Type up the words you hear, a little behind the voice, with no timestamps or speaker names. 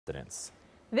residents.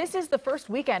 This is the first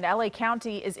weekend LA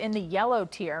County is in the yellow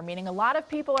tier, meaning a lot of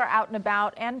people are out and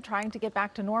about and trying to get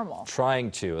back to normal.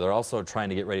 They're also trying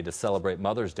to get ready to celebrate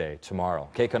Mother's Day tomorrow.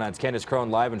 KCAL9's Kandiss Crone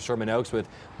live in Sherman Oaks with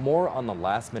more on the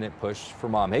last-minute push for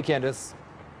mom. Hey, Kandiss.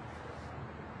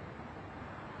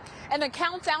 And the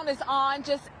countdown is on,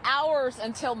 just hours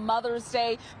until Mother's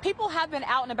Day. People have been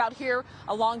out and about here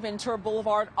along Ventura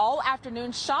Boulevard all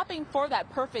afternoon shopping for that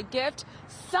perfect gift,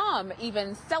 some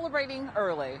even celebrating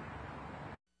early.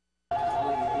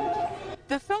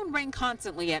 The phone rang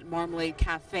constantly at Marmalade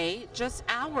Cafe just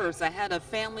hours ahead of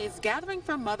families gathering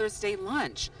for Mother's Day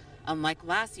lunch. Unlike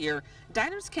last year,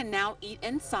 diners can now eat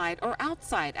inside or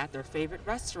outside at their favorite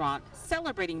restaurant,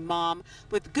 celebrating mom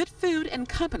with good food and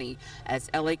company, as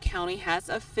LA County has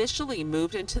officially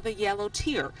moved into the yellow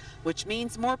tier, which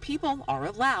means more people are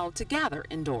allowed to gather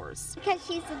indoors. Because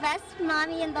she's the best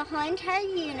mommy in the whole entire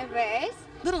universe.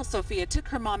 Little Sophia took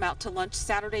her mom out to lunch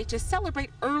Saturday to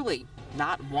celebrate early,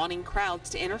 not wanting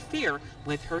crowds to interfere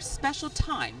with her special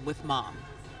time with mom.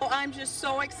 Well, I'm just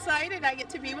so excited. I get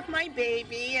to be with my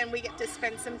baby and we get to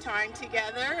spend some time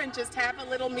together and just have a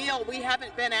little meal. We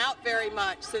haven't been out very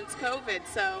much since COVID,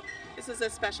 so this is a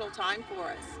special time for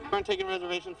us. We weren't taking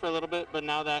reservations for a little bit, but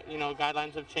now that,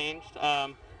 guidelines have changed,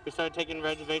 we started taking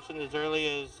reservations as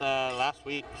early as last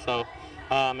week, so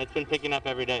it's been picking up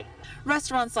every day.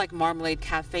 Restaurants like Marmalade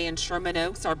Cafe in Sherman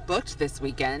Oaks are booked this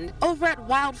weekend. Over at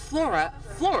Wild Flora,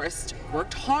 florists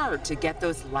worked hard to get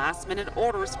those last-minute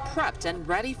orders prepped and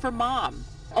ready for mom.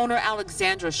 Owner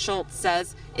Alexandra Schultz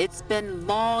says it's been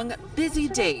long, busy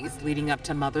days leading up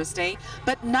to Mother's Day,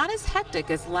 but not as hectic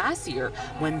as last year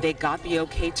when they got the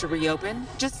okay to reopen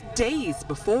just days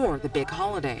before the big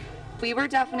holiday. We were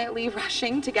definitely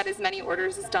rushing to get as many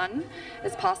orders done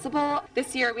as possible.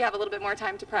 This year we have a little bit more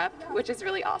time to prep, which is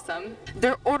really awesome.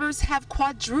 Their orders have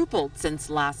quadrupled since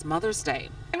last Mother's Day.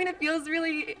 I mean, it feels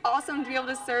really awesome to be able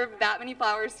to serve that many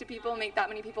flowers to people, make that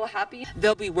many people happy.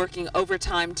 They'll be working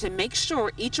overtime to make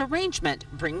sure each arrangement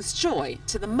brings joy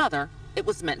to the mother it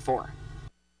was meant for.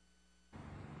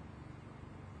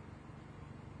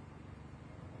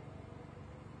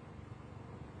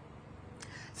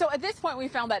 So at this point, we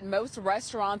found that most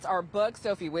restaurants are booked.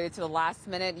 So if you waited to the last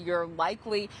minute, you're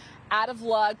likely out of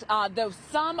luck, though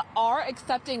some are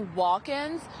accepting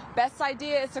walk-ins. Best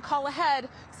idea is to call ahead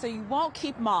so you won't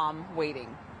keep mom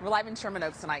waiting. We're live in Sherman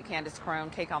Oaks tonight. Kandiss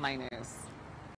Crone, KCAL9 News.